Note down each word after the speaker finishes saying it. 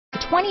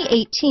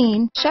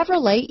2018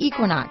 Chevrolet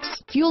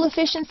Equinox. Fuel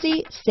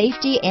efficiency,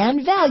 safety,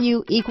 and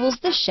value equals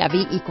the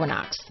Chevy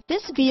Equinox.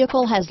 This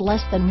vehicle has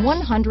less than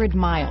 100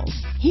 miles.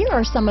 Here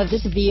are some of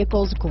this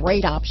vehicle's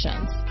great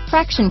options: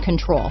 traction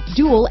control,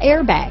 dual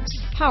airbags,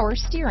 power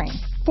steering,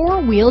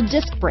 four-wheel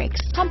disc brakes,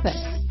 compass,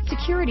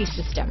 security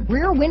system,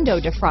 rear window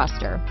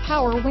defroster,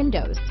 power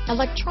windows,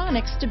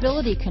 electronic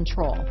stability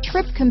control,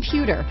 trip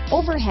computer,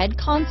 overhead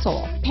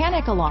console,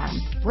 panic alarm,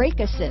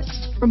 brake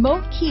assist,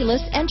 remote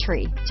keyless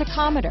entry,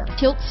 tachometer,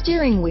 tilt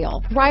steering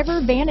wheel,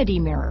 driver vanity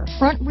mirror,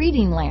 front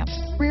reading lamps,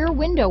 rear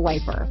window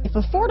wiper. If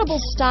affordable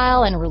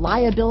style and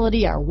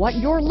reliability are what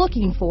you're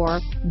looking for,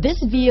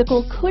 this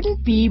vehicle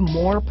couldn't be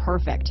more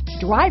perfect.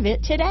 Drive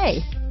it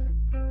today.